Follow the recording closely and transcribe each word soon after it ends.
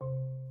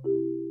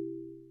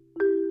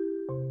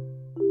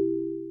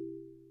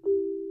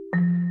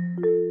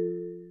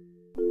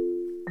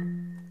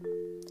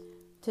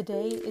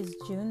Today is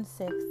June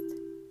 6th,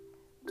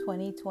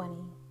 2020.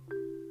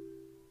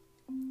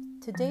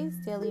 Today's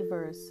daily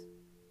verse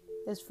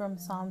is from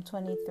Psalm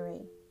 23,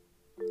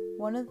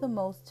 one of the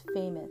most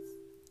famous,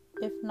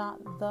 if not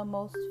the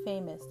most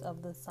famous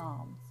of the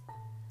Psalms.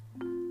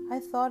 I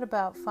thought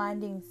about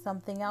finding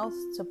something else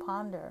to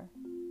ponder,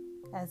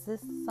 as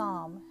this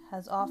psalm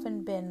has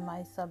often been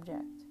my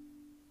subject.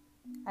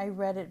 I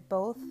read it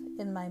both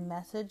in my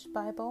Message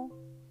Bible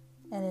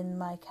and in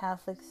my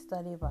Catholic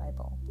Study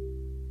Bible.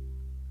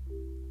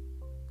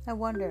 I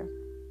wonder,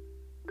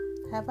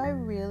 have I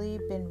really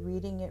been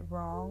reading it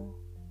wrong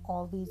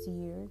all these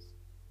years?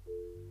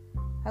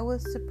 I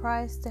was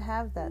surprised to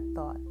have that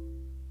thought,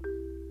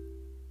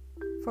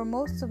 for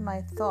most of my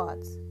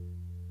thoughts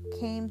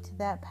came to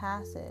that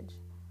passage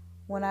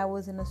when I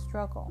was in a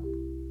struggle,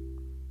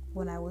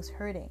 when I was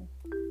hurting.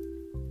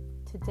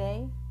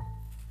 Today,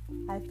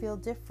 I feel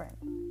different.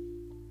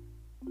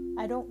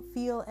 I don't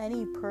feel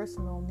any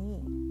personal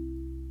need.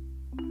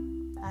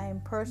 I am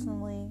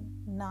personally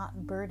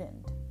not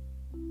burdened.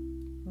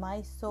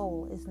 My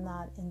soul is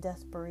not in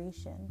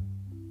desperation.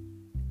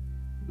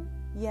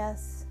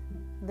 Yes,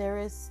 there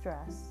is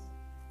stress.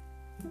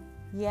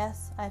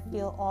 Yes, I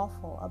feel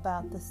awful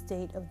about the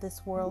state of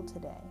this world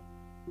today.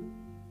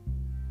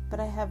 But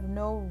I have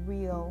no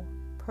real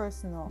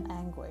personal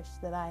anguish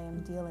that I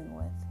am dealing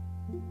with.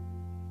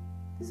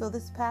 So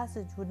this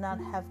passage would not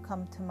have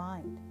come to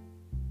mind.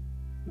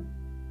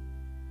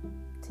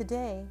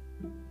 Today,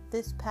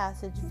 this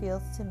passage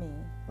feels to me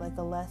like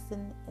a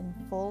lesson in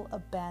full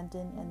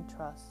abandon and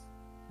trust.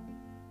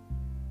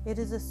 It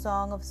is a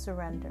song of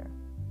surrender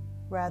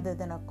rather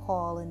than a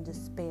call in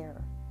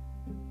despair.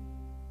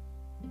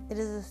 It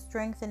is a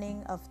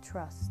strengthening of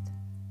trust.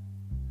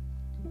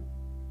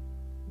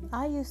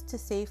 I used to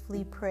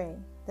safely pray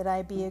that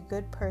I be a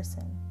good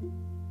person,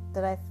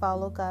 that I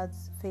follow God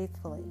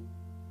faithfully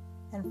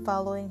and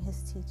following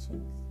His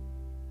teachings,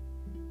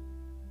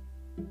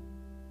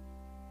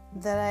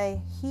 that I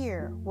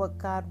hear what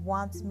God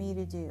wants me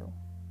to do.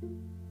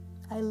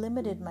 I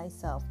limited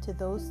myself to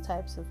those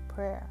types of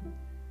prayer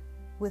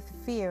with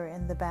fear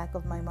in the back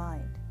of my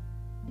mind.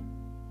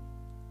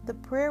 The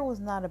prayer was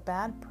not a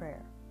bad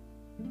prayer.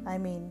 I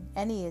mean,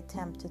 any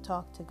attempt to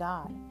talk to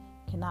God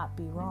cannot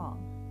be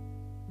wrong.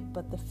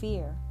 But the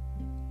fear,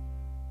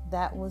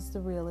 that was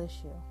the real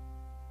issue.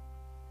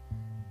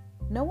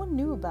 No one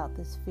knew about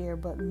this fear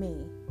but me.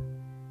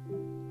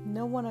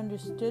 No one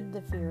understood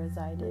the fear as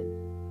I did.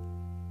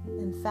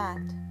 In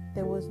fact,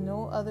 there was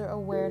no other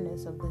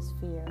awareness of this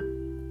fear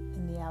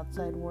in the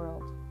outside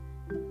world.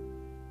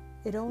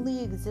 It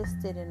only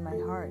existed in my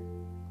heart,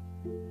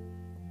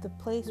 the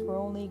place where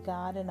only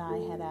God and I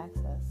had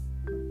access.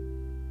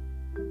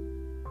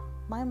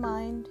 My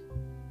mind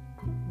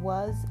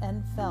was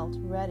and felt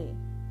ready,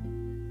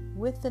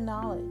 with the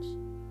knowledge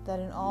that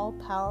an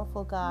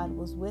all-powerful God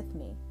was with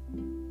me,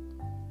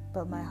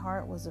 but my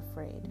heart was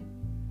afraid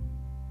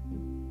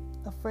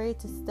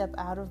to step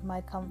out of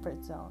my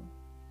comfort zone.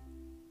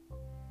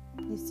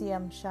 You see,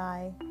 I'm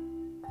shy,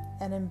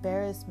 and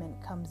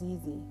embarrassment comes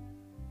easy.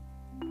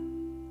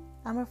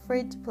 I'm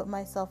afraid to put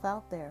myself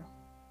out there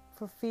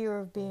for fear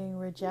of being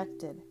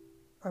rejected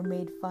or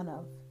made fun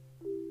of.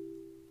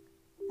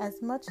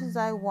 As much as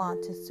I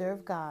want to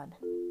serve God,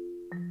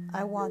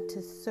 I want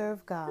to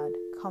serve God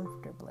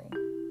comfortably.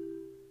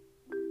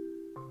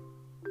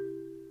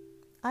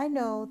 I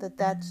know that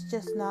that's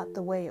just not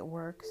the way it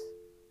works.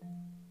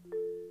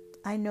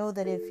 I know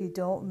that if you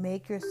don't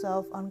make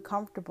yourself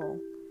uncomfortable,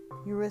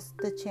 you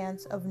risk the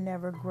chance of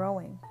never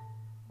growing,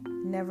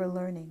 never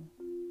learning,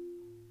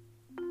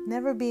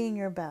 never being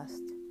your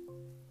best.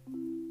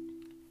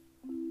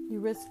 You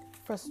risk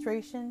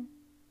frustration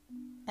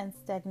and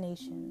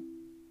stagnation.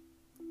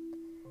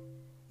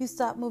 You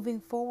stop moving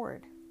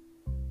forward.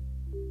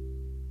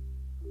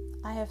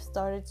 I have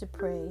started to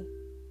pray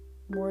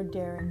more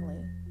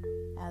daringly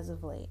as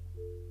of late.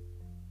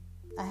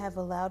 I have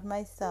allowed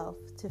myself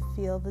to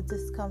feel the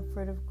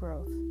discomfort of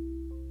growth,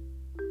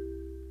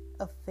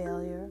 of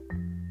failure,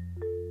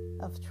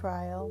 of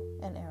trial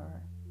and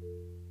error.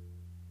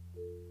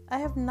 I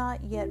have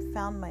not yet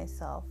found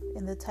myself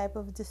in the type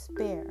of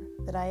despair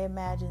that I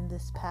imagined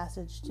this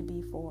passage to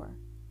be for.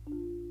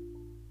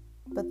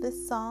 But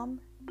this psalm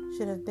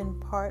should have been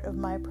part of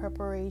my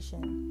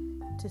preparation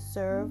to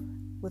serve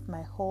with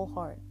my whole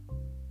heart.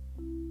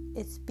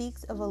 It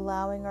speaks of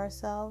allowing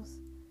ourselves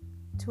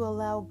to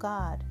allow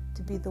God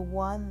to be the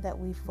one that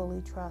we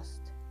fully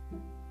trust.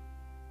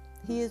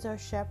 He is our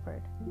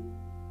shepherd.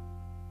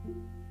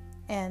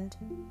 And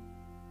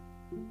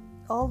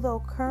although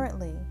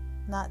currently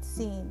not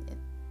seen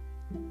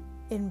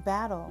in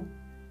battle,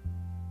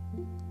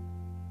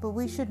 but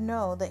we should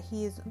know that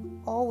He is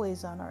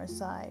always on our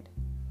side,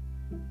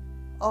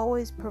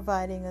 always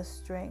providing us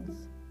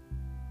strength,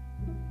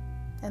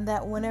 and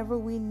that whenever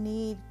we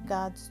need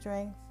God's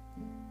strength,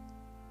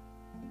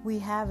 we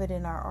have it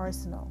in our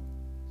arsenal.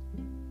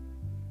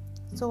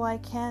 So I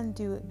can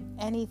do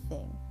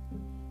anything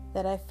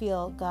that I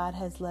feel God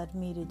has led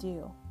me to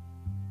do,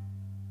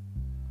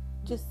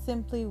 just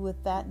simply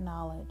with that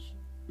knowledge.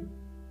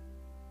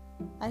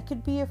 I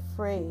could be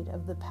afraid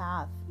of the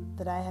path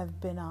that I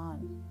have been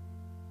on.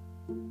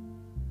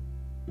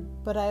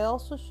 But I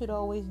also should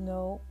always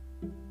know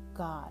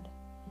God,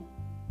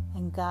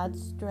 and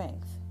God's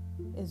strength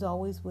is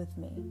always with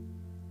me.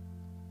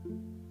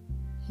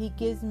 He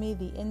gives me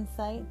the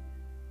insight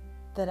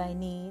that I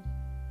need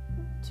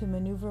to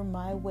maneuver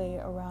my way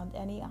around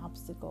any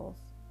obstacles.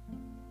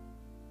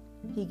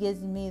 He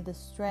gives me the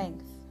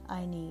strength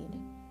I need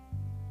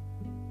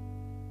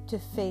to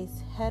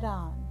face head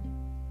on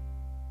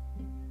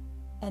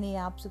any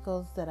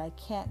obstacles that I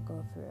can't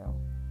go through.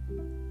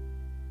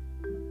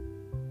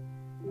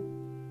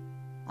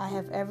 I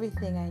have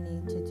everything I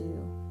need to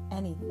do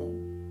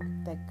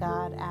anything that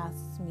God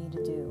asks me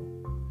to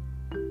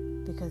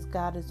do, because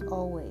God is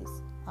always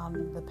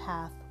on the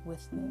path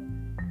with me.